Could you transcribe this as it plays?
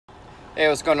Hey,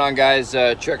 what's going on, guys?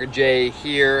 Trucker Jay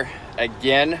here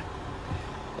again.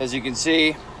 As you can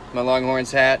see, my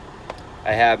Longhorns hat.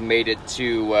 I have made it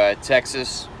to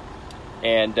Texas,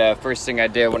 and first thing I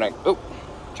did when I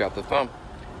dropped the phone.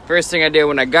 First thing I did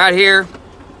when I got here.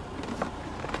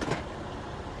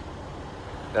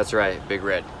 That's right, Big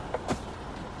Red.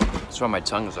 That's why my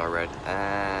tongue is all red.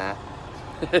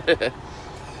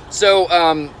 So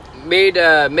made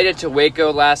it to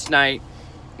Waco last night.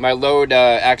 My load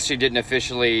actually didn't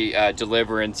officially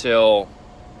deliver until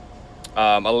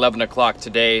 11 o'clock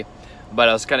today, but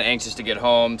I was kind of anxious to get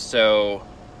home, so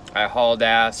I hauled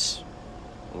ass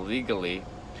legally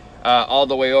all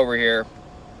the way over here.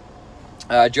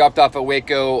 Dropped off at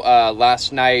Waco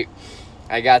last night.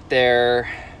 I got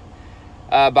there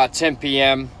about 10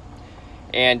 p.m.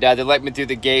 and they let me through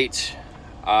the gate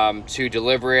to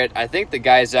deliver it. I think the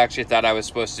guys actually thought I was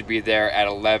supposed to be there at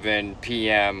 11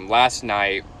 p.m. last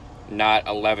night, not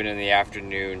 11 in the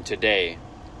afternoon today,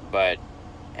 but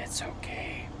it's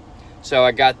okay. So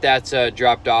I got that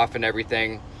dropped off and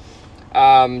everything.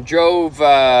 Drove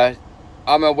on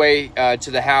my way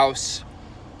to the house,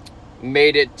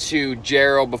 made it to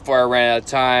Jarrell before I ran out of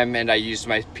time, and I used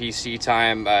my PC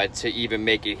time to even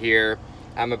make it here.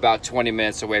 I'm about 20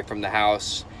 minutes away from the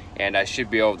house, and I should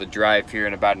be able to drive here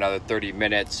in about another 30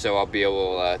 minutes, so I'll be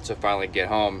able to finally get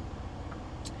home.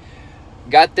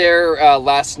 Got there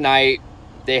last night.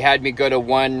 They had me go to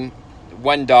one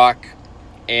dock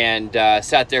and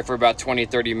sat there for about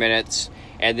 20-30 minutes,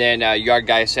 and then yard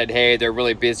guy said, hey, they're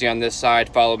really busy on this side,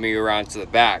 follow me around to the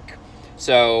back.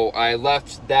 So I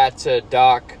left that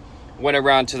dock, went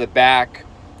around to the back,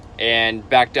 and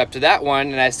backed up to that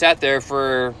one, and I sat there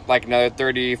for like another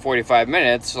 30-45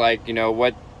 minutes, like, you know,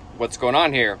 what's going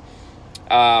on here?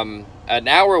 An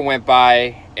hour went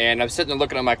by, and I'm sitting there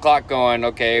looking at my clock going,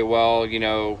 okay, well, you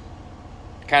know,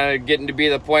 kind of getting to be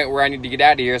the point where I need to get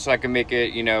out of here so I can make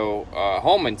it, you know,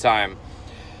 home in time.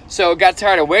 So got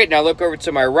tired of waiting. I look over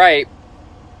to my right,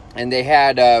 and they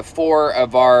had 4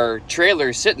 of our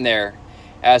trailers sitting there.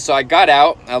 So I got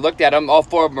out, I looked at them, all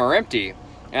 4 of them are empty.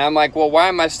 And I'm like, well, why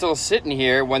am I still sitting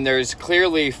here when there's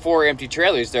clearly 4 empty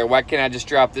trailers there? Why can't I just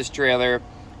drop this trailer,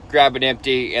 grab it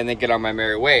empty, and then get on my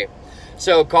merry way?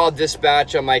 So called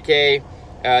dispatch. I'm like, hey,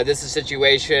 this is a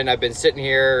situation. I've been sitting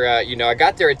here, you know, I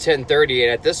got there at 10:30,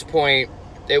 and at this point,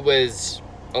 it was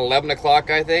 11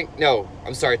 o'clock, I think. No,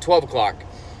 I'm sorry, 12 o'clock.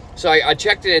 So I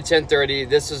checked in at 10:30.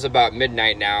 This is about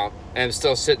midnight now, and I'm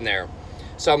still sitting there.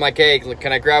 So I'm like, hey,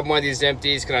 can I grab one of these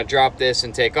empties? Can I drop this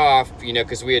and take off? You know,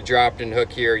 because we had dropped and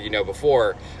hooked here, you know,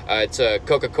 before. It's a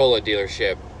Coca-Cola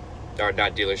dealership, or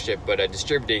not dealership, but a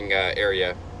distributing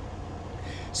area.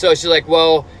 So she's like,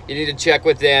 well, you need to check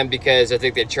with them because I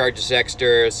think they charge us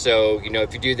extra. So, you know,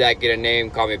 if you do that, get a name,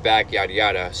 call me back, yada,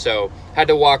 yada. So had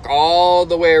to walk all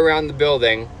the way around the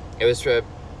building. It was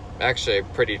actually a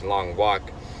pretty long walk.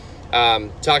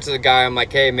 Talked to the guy. I'm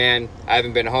like, hey, man, I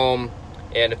haven't been home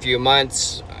in a few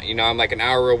months. You know, I'm like an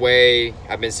hour away.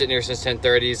 I've been sitting here since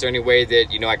 10:30. Is there any way that,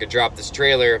 you know, I could drop this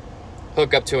trailer,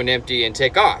 hook up to an empty, and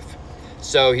take off?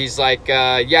 So he's like,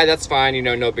 yeah, that's fine. You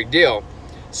know, no big deal.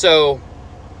 So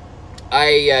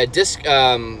I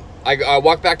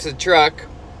walked back to the truck,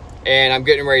 and I'm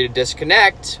getting ready to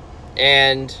disconnect,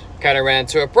 and kind of ran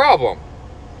into a problem.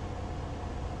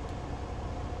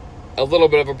 A little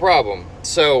bit of a problem.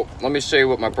 So let me show you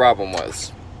what my problem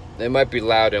was. It might be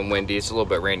loud and windy. It's a little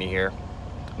bit rainy here.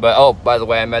 But, oh, by the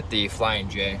way, I'm at the Flying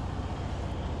J.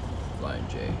 Flying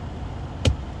J.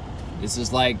 This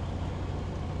is like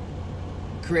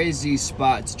crazy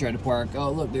spot to try to park. Oh,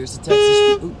 look, there's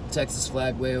the Texas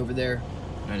flag way over there.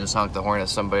 I just honked the horn at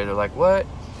somebody. They're like, what?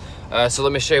 So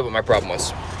let me show you what my problem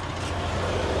was.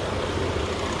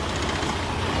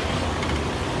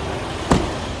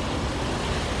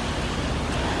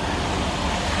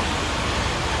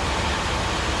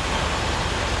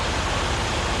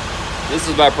 This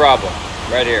is my problem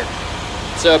right here.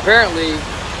 So apparently,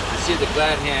 you see the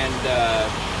glad hand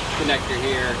connector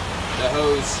here, the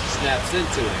hose snaps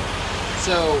into it.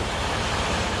 So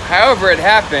however it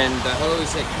happened, the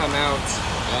hose had come out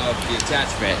of the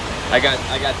attachment. I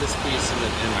got this piece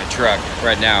in my truck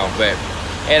right now,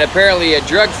 and apparently it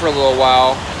drugged for a little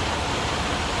while.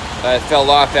 It fell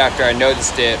off after I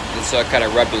noticed it, and so I kind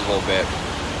of rubbed it a little bit.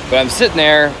 But I'm sitting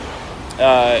there,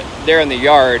 in the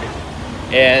yard,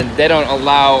 and they don't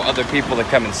allow other people to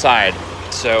come inside.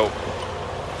 So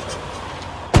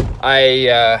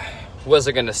I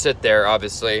wasn't gonna sit there,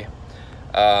 obviously,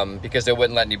 because they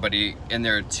wouldn't let anybody in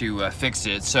there to fix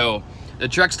it. So the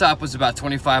truck stop was about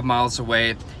 25 miles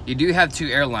away. You do have 2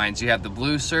 airlines. You have the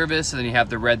blue service, and then you have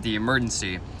the red, the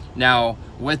emergency. Now,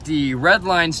 with the red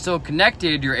line still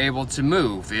connected, you're able to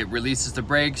move. It releases the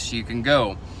brakes, you can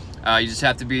go. You just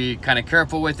have to be kind of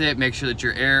careful with it, make sure that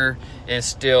your air is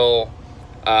still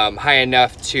high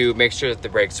enough to make sure that the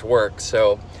brakes work.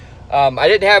 So I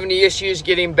didn't have any issues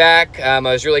getting back. I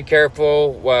was really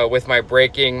careful with my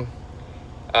braking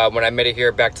when I made it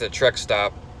here back to the truck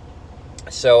stop.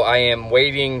 So I am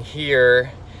waiting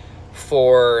here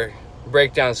for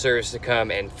breakdown service to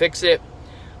come and fix it.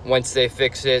 Once they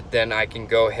fix it, then I can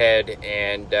go ahead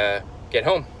and get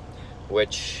home,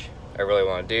 which I really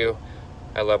want to do.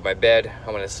 I love my bed.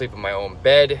 I want to sleep in my own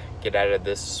bed, get out of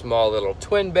this small little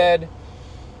twin bed,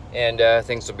 and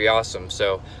things will be awesome.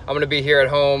 So I'm going to be here at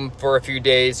home for a few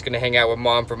days, going to hang out with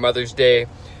Mom for Mother's Day.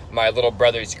 My little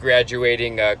brother's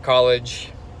graduating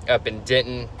college up in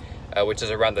Denton, which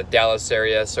is around the Dallas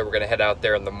area, so we're going to head out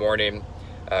there in the morning,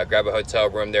 grab a hotel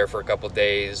room there for a couple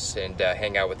days and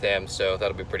hang out with him. So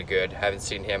that'll be pretty good. Haven't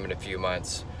seen him in a few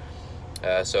months.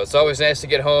 So it's always nice to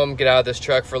get home, get out of this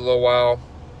truck for a little while.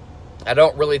 I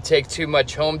don't really take too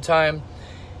much home time.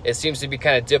 It seems to be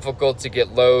kind of difficult to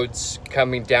get loads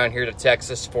coming down here to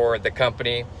Texas for the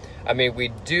company. I mean, we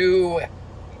do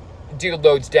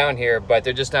loads down here, but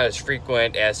they're just not as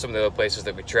frequent as some of the other places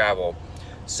that we travel.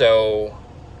 So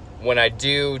when I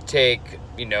do take,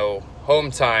 you know,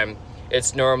 home time,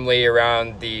 it's normally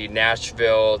around the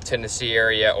Nashville, Tennessee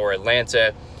area or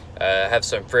Atlanta. I have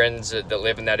some friends that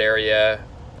live in that area,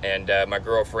 and my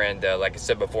girlfriend, like I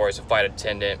said before, is a flight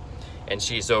attendant, and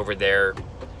she's over there,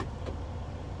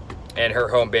 and her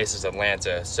home base is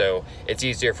Atlanta, so it's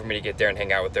easier for me to get there and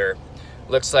hang out with her.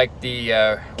 Looks like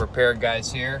the repair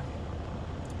guys here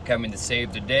coming to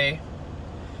save the day,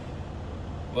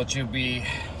 which will be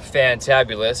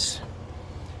fantabulous.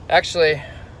 Actually,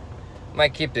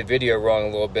 might keep the video rolling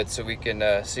a little bit so we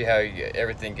can see how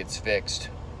everything gets fixed.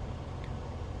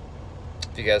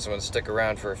 If you guys want to stick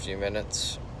around for a few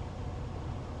minutes.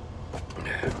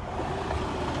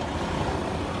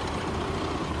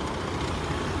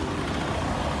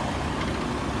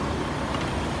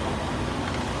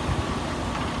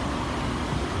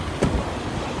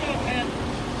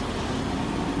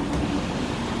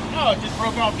 Oh, it just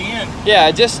broke off the end.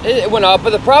 Yeah, it went off, but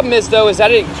the problem is though, is I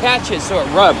didn't catch it, so it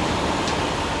rubbed.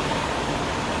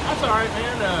 That's all right,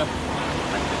 man. I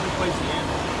can just replace the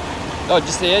end. Oh,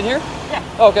 just the end here? Yeah.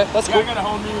 Oh, okay, that's yeah, cool. I got a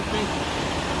whole new thing.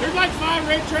 There's like 5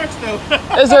 red trucks though.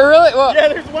 Is there really? Well, yeah,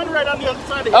 there's one right on the other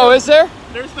side of oh, is there?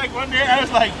 There's like one there. I was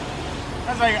like,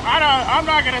 I'm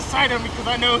not gonna sight him because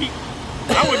I know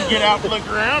I wouldn't get out and look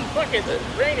around. Fuck it,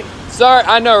 it's raining. Sorry,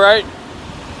 I know, right?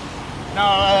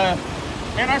 No,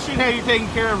 and I should have you taking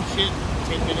care of shit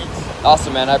in 10 minutes.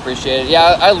 Awesome, man. I appreciate it.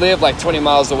 Yeah, I live like 20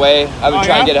 miles away. I've been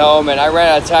trying to get home, and I ran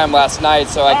out of time last night,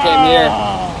 so I came here.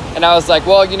 And I was like,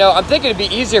 well, you know, I'm thinking it'd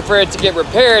be easier for it to get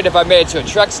repaired if I made it to a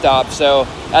truck stop. So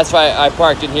that's why I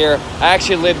parked in here. I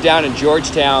actually live down in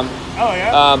Georgetown. Oh,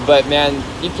 yeah? But, man,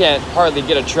 you can't hardly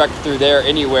get a truck through there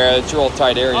anywhere. It's real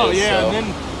tight areas. Oh, yeah, so.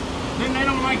 and then they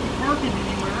don't like you parking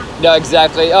anywhere. No,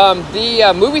 exactly.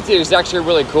 The movie theater is actually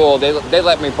really cool. They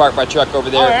let me park my truck over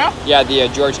there. Oh, yeah? Yeah,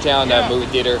 the Georgetown movie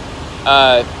theater.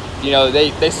 You know,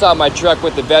 they saw my truck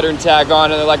with the veteran tag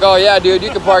on, and they're like, oh, yeah, dude, you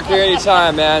can park here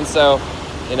anytime, man. So,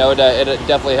 you know, it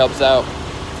definitely helps out.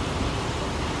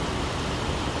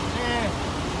 Yeah,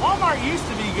 Walmart used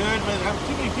to be good, but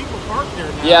too many people park there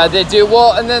now. Yeah, they do.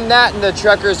 Well, and then that and the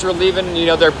truckers were leaving, you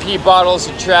know, their pee bottles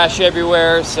and trash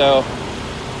everywhere. So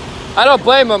I don't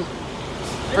blame them.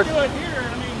 They do it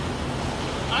here.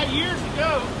 I mean, years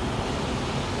ago,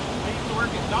 I used to work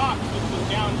at Doc's, which was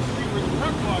down the street where the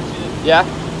truck wash is. Yeah.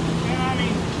 And I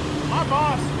mean, my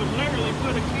boss would literally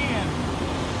put a can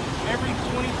every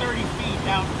 20, 30 feet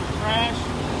out for trash.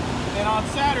 And on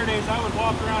Saturdays, I would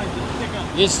walk around and just pick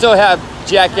up. You still have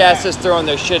jackasses throwing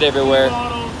their shit everywhere.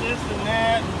 Bottles, this and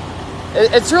that.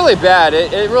 It's really bad.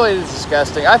 It really is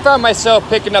disgusting. I found myself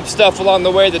picking up stuff along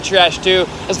the way, the trash too.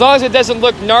 As long as it doesn't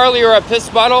look gnarly or a piss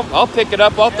bottle, I'll pick it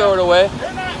up, I'll throw it away. It's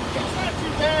not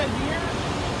too bad here,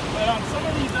 but on some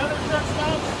of these other truck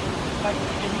stops, like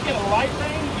if you get a light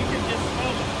rain, you can just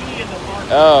smell the pee in the parking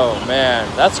lot. Oh man,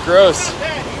 that's gross. It's not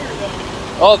bad here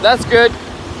though. Oh, that's good.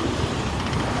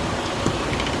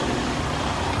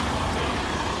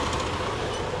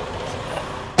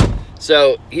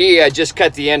 So he just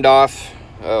cut the end off.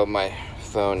 Oh, my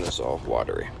phone is all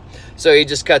watery. So he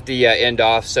just cut the end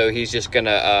off. So he's just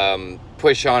gonna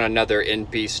push on another end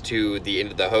piece to the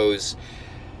end of the hose.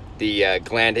 The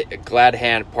glad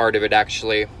hand part of it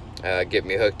actually. Get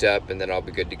me hooked up, and then I'll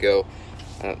be good to go.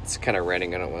 It's kind of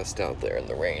raining. I don't want to stay out there in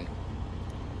the rain.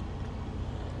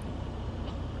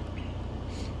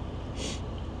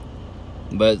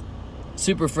 But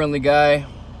Super friendly guy.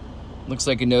 Looks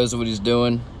like he knows what he's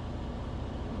doing.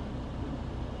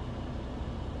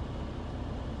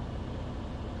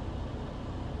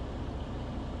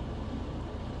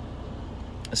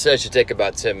 I said it should take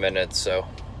about 10 minutes, so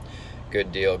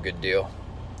good deal, good deal.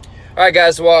 All right,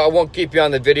 guys, well, I won't keep you on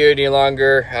the video any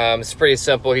longer. It's pretty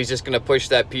simple. He's just gonna push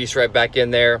that piece right back in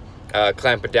there,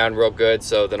 clamp it down real good,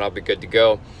 so then I'll be good to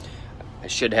go. I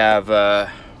should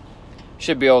have,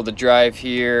 should be able to drive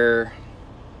here.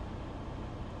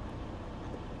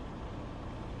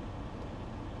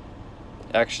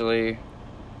 Actually,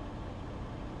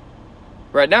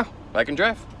 right now, I can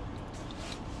drive.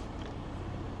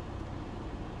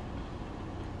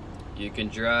 You can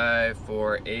drive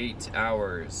for 8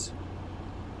 hours.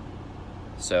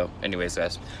 So anyways,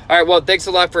 guys. All right, well, thanks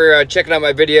a lot for checking out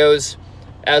my videos.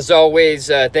 As always,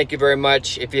 thank you very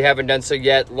much. If you haven't done so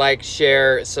yet, like,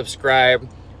 share, subscribe,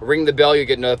 ring the bell. You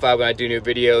get notified when I do new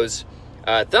videos.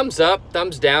 Thumbs up,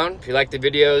 thumbs down if you like the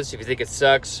videos, if you think it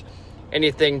sucks.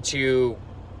 Anything to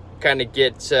kind of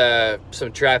get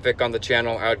some traffic on the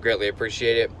channel, I would greatly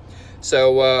appreciate it.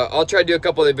 So I'll try to do a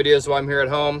couple of the videos while I'm here at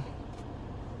home.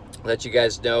 Let you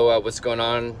guys know what's going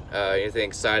on, anything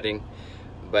exciting.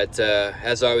 But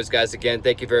as always, guys, again,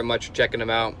 thank you very much for checking them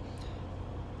out.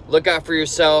 Look out for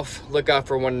yourself, look out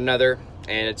for one another,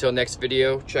 and until next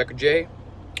video, Chuck J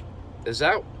is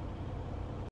out.